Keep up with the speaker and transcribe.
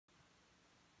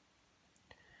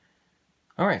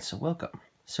Alright, so welcome.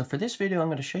 So for this video, I'm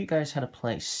going to show you guys how to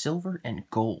play Silver and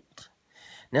Gold.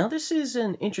 Now this is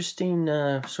an interesting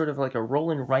sort of like a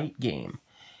roll and write game.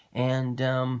 And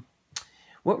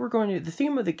what we're going to, the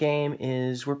theme of the game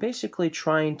is we're basically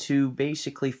trying to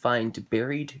find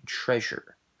buried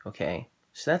treasure. Okay,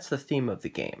 so that's the theme of the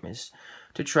game, is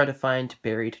to try to find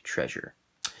buried treasure.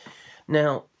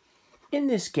 Now, in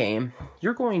this game,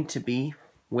 you're going to be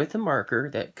with a marker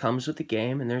that comes with the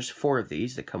game, and there's 4 of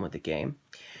these that come with the game.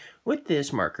 With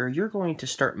this marker, you're going to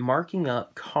start marking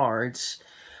up cards.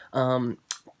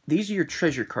 These are your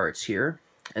treasure cards here,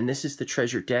 and this is the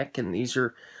treasure deck, and these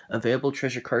are available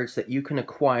treasure cards that you can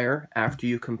acquire after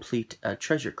you complete a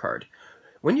treasure card.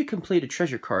 When you complete a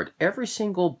treasure card, every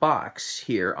single box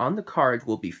here on the card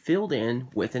will be filled in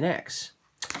with an X.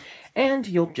 And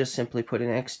you'll just simply put an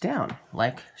X down,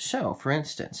 like so, for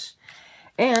instance.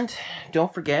 And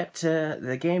don't forget,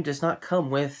 the game does not come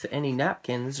with any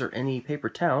napkins or any paper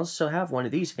towels, so have one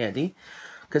of these handy,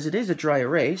 because it is a dry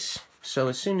erase. So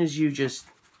as soon as you just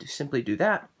simply do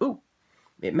that, ooh,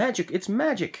 it's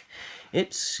magic.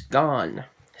 It's gone.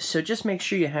 So just make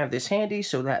sure you have this handy,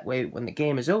 so that way when the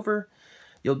game is over,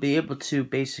 you'll be able to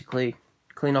basically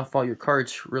clean off all your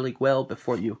cards really well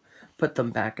before you put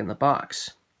them back in the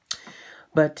box.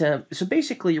 But, so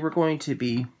basically we're going to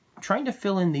be trying to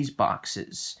fill in these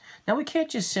boxes. Now we can't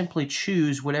just simply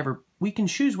choose whatever, we can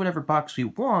choose whatever box we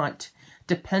want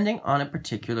depending on a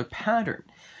particular pattern.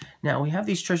 Now we have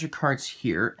these treasure cards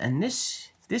here, and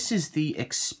this is the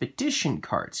expedition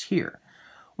cards here.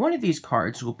 One of these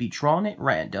cards will be drawn at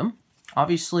random,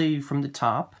 obviously from the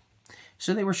top,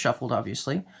 so they were shuffled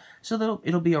obviously, so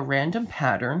it'll be a random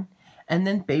pattern. And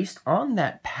then based on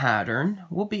that pattern,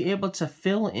 we'll be able to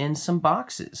fill in some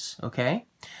boxes, okay?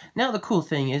 Now the cool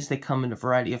thing is they come in a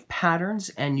variety of patterns,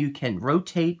 and you can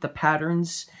rotate the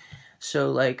patterns.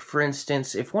 So like, for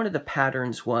instance, if one of the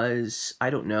patterns was, I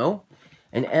don't know,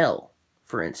 an L,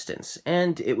 for instance,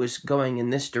 and it was going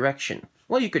in this direction,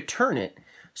 well, you could turn it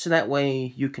so that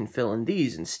way you can fill in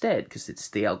these instead, because it's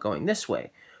the L going this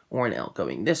way, or an L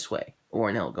going this way, or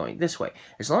an L going this way.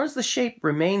 As long as the shape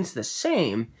remains the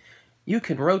same, you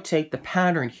can rotate the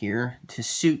pattern here to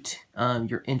suit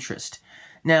your interest.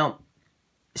 Now,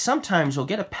 sometimes you'll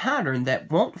get a pattern that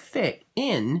won't fit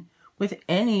in with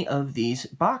any of these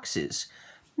boxes.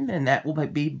 And that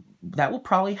will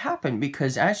probably happen,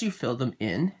 because as you fill them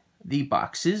in, the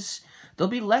boxes, there'll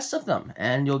be less of them,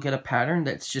 and you'll get a pattern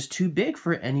that's just too big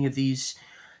for any of these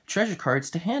treasure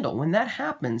cards to handle. When that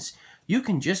happens, you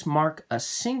can just mark a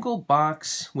single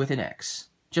box with an X.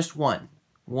 Just one,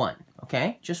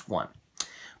 okay? Just one.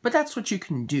 But that's what you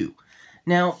can do.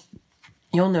 Now,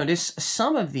 you'll notice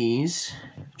some of these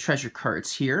treasure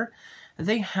cards here,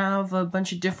 they have a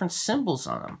bunch of different symbols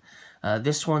on them.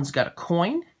 This one's got a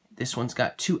coin. This one's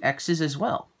got 2 X's as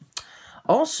well.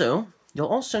 Also, you'll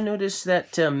also notice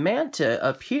that Manta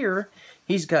up here,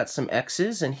 he's got some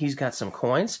X's and he's got some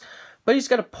coins, but he's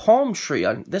got a palm tree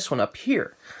on this one up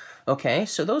here. Okay,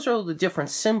 so those are all the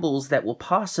different symbols that will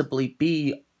possibly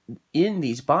be in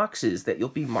these boxes that you'll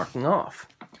be marking off.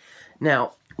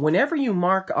 Now, whenever you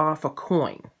mark off a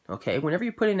coin, okay, whenever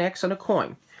you put an X on a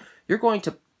coin, you're going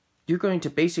to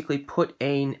basically put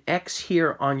an X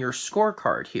here on your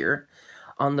scorecard here,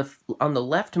 on the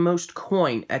leftmost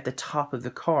coin at the top of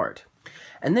the card.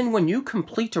 And then when you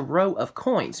complete a row of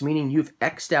coins, meaning you've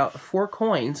X'd out 4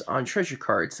 coins on treasure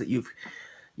cards that you've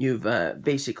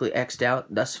basically X'd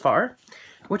out thus far,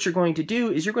 what you're going to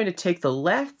do is you're going to take the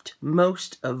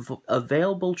leftmost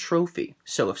available trophy.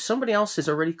 So if somebody else has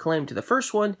already claimed to the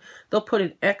first one, they'll put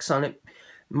an X on it,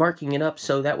 marking it up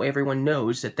so that way everyone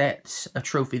knows that that's a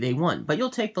trophy they won. But you'll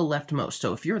take the leftmost.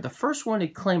 So if you're the first one to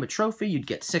claim a trophy, you'd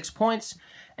get 6 points,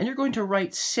 and you're going to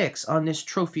write 6 on this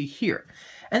trophy here.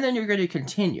 And then you're going to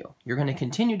continue. You're going to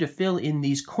continue to fill in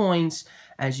these coins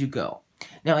as you go.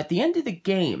 Now at the end of the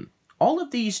game, all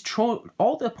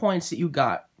the points that you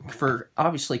got for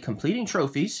obviously completing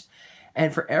trophies,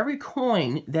 and for every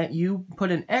coin that you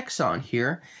put an X on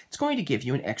here, it's going to give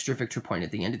you an extra victory point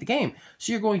at the end of the game.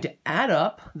 So you're going to add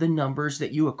up the numbers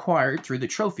that you acquired through the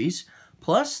trophies,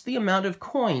 plus the amount of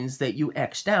coins that you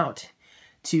X'd out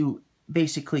to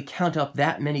basically count up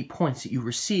that many points that you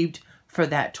received for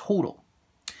that total.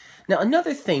 Now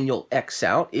another thing you'll X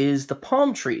out is the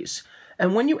palm trees.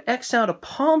 And when you X out a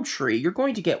palm tree, you're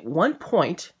going to get 1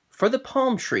 point for the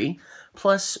palm tree,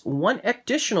 plus 1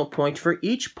 additional point for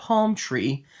each palm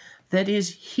tree that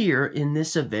is here in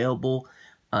this available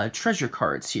treasure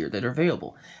cards here that are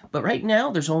available. But right now,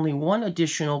 there's only 1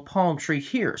 additional palm tree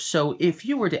here. So if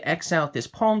you were to X out this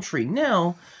palm tree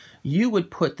now, you would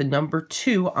put the number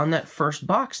 2 on that first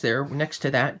box there next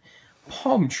to that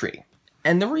palm tree.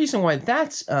 And the reason why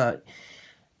that's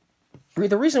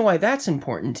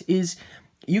important is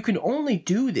you can only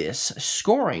do this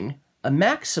scoring a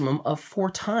maximum of 4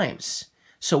 times.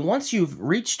 So once you've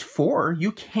reached 4,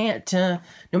 you can't, no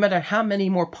matter how many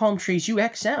more palm trees you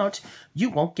X out,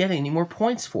 you won't get any more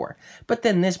points for. But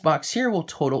then this box here will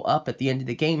total up at the end of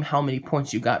the game how many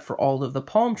points you got for all of the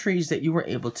palm trees that you were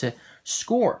able to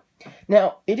score.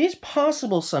 Now, it is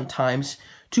possible sometimes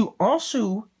to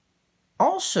also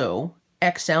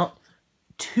X out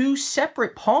 2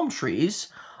 separate palm trees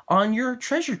on your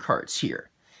treasure cards here.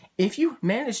 If you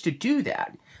manage to do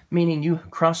that, meaning you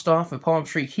crossed off a palm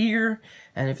tree here,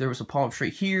 and if there was a palm tree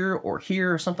here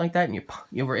or something like that, and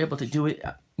you were able to do it,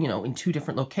 in 2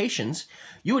 different locations,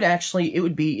 you would actually,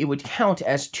 it would count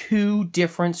as 2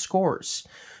 different scores.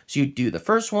 So you'd do the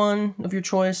first one of your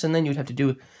choice, and then you'd have to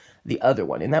do the other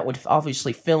one, and that would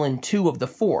obviously fill in 2 of the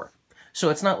 4. So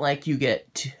it's not like you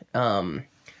get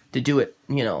to do it,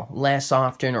 less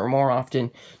often or more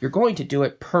often. You're going to do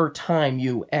it per time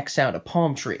you X out a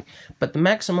palm tree. But the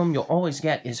maximum you'll always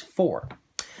get is 4.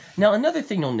 Now, another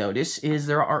thing you'll notice is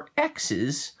there are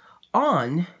X's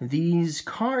on these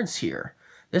cards here.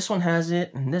 This one has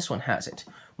it, and this one has it.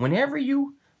 Whenever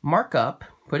you mark up,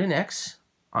 put an X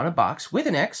on a box with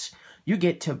an X, you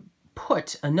get to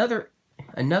put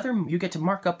you get to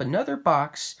mark up another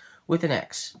box with an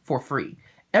X for free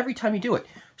every time you do it.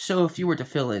 So if you were to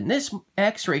fill in this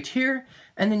X right here,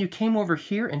 and then you came over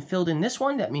here and filled in this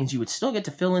one, that means you would still get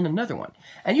to fill in another one.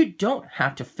 And you don't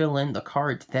have to fill in the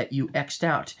card that you X'd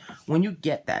out when you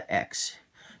get that X.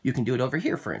 You can do it over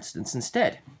here, for instance,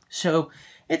 instead. So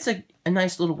it's a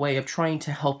nice little way of trying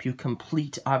to help you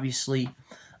complete, obviously,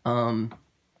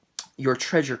 your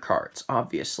treasure cards,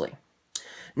 obviously.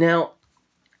 Now,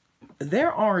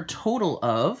 there are a total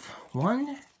of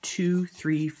 1, 2,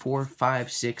 3, 4,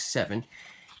 5, 6, 7,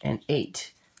 and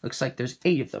 8. Looks like there's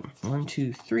 8 of them. 1,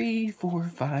 2, 3, 4,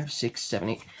 5, 6, 7,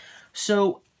 8.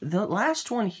 So the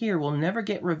last one here will never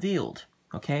get revealed,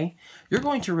 okay? You're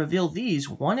going to reveal these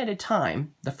one at a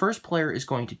time. The first player is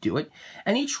going to do it.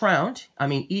 And each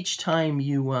time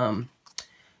you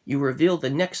reveal the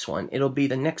next one, it'll be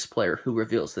the next player who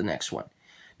reveals the next one.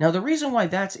 Now, the reason why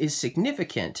that is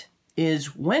significant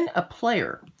is when a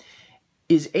player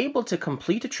is able to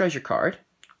complete a treasure card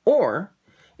or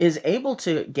is able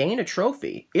to gain a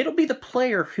trophy, it'll be the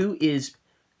player who is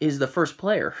the first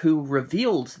player who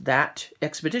revealed that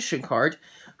expedition card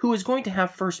who is going to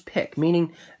have first pick,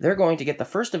 meaning they're going to get the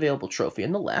first available trophy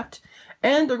on the left,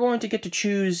 and they're going to get to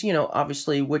choose,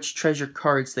 obviously which treasure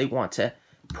cards they want to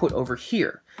put over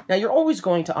here. Now, you're always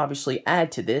going to obviously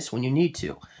add to this when you need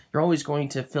to. You're always going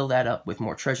to fill that up with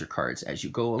more treasure cards as you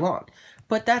go along.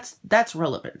 But that's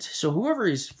relevant. So whoever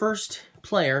is first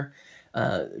player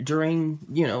during,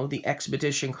 the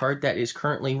expedition card that is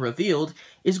currently revealed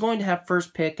is going to have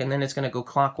first pick, and then it's going to go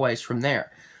clockwise from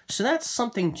there. So that's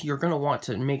something you're going to want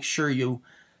to make sure you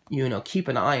keep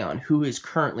an eye on who is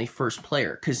currently first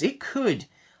player, because it could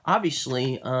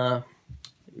obviously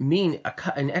mean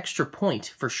an extra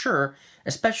point for sure,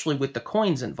 especially with the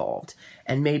coins involved.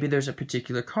 And maybe there's a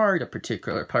particular card a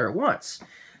particular player wants.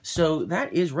 So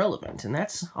that is relevant, and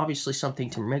that's obviously something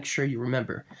to make sure you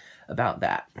remember about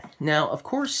that. Now, of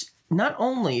course, not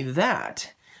only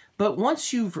that, but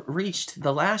once you've reached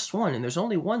the last one and there's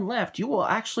only one left, you will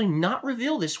actually not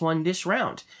reveal this one this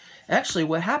round. Actually,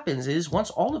 what happens is once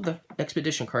all of the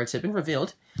expedition cards have been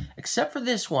revealed, except for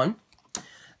this one,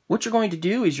 what you're going to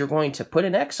do is you're going to put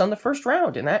an X on the first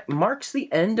round, and that marks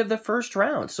the end of the first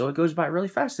round. So it goes by really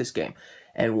fast, this game.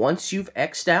 And once you've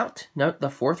X'd out the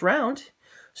 4th round,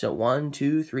 so 1,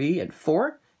 2, 3, and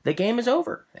 4, the game is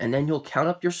over. And then you'll count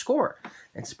up your score.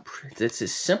 It's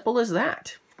as simple as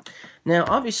that. Now,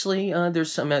 obviously,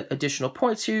 there's some additional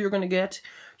points here you're going to get.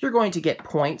 You're going to get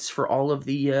points for all of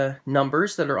the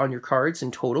numbers that are on your cards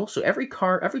in total. So every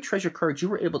treasure card you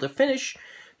were able to finish,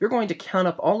 you're going to count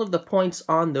up all of the points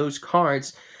on those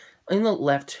cards in the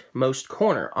leftmost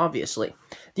corner, obviously.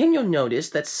 Then you'll notice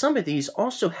that some of these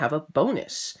also have a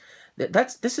bonus.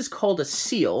 This is called a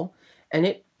seal,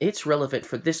 and it's relevant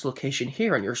for this location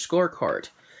here on your scorecard.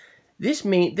 This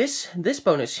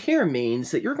bonus here means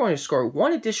that you're going to score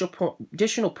 1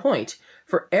 additional point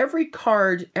for every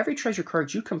treasure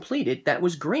card you completed that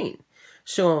was green.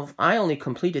 So if I only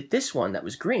completed this one that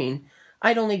was green,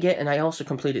 and I also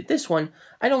completed this one,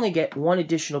 I'd only get 1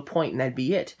 additional point, and that'd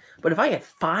be it. But if I had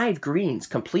 5 greens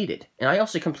completed, and I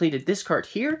also completed this card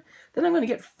here, then I'm going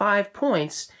to get 5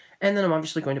 points, and then I'm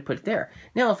obviously going to put it there.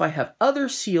 Now, if I have other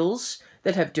seals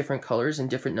that have different colors and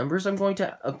different numbers, I'm going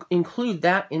to include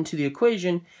that into the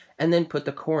equation and then put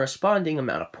the corresponding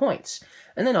amount of points.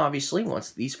 And then obviously,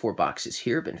 once these 4 boxes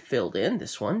here have been filled in,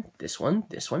 this one, this one,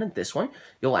 this one, and this one,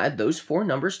 you'll add those 4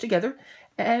 numbers together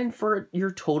and for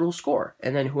your total score.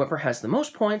 And then whoever has the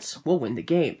most points will win the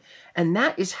game. And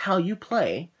that is how you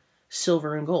play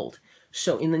Silver and Gold.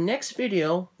 So in the next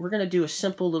video, we're going to do a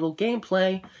simple little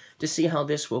gameplay to see how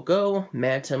this will go.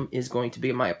 Mantom is going to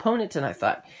be my opponent, and I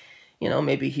thought, you know,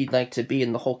 maybe he'd like to be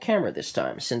in the whole camera this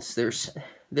time, since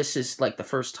this is like the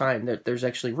first time that there's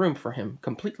actually room for him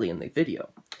completely in the video.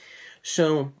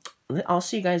 So I'll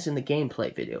see you guys in the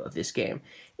gameplay video of this game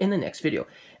in the next video.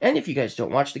 And if you guys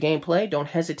don't watch the gameplay, don't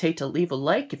hesitate to leave a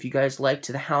like if you guys liked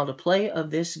the how to play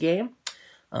of this game.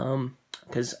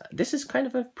 Because this is kind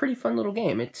of a pretty fun little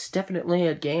game. It's definitely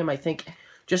a game I think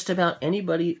just about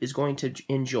anybody is going to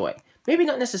enjoy. Maybe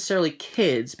not necessarily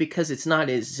kids, because it's not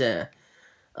as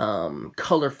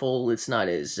colorful, it's not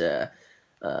as,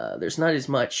 there's not as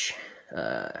much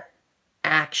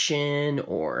action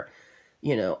or,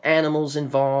 you know, animals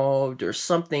involved or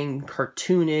something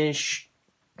cartoonish,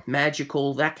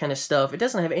 magical, that kind of stuff. It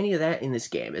doesn't have any of that in this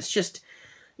game. It's just,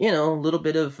 you know, a little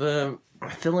bit of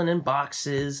filling in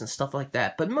boxes and stuff like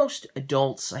that. But most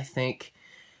adults, I think,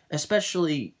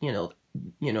 especially, you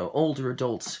know, older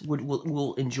adults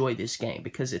will enjoy this game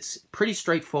because it's pretty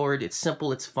straightforward, it's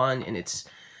simple, it's fun, and it's,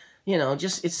 you know,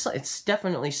 just it's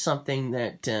definitely something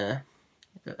that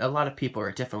a lot of people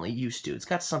are definitely used to. It's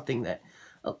got something that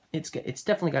it's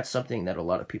definitely got something that a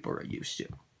lot of people are used to.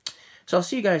 So I'll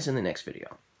see you guys in the next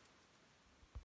video.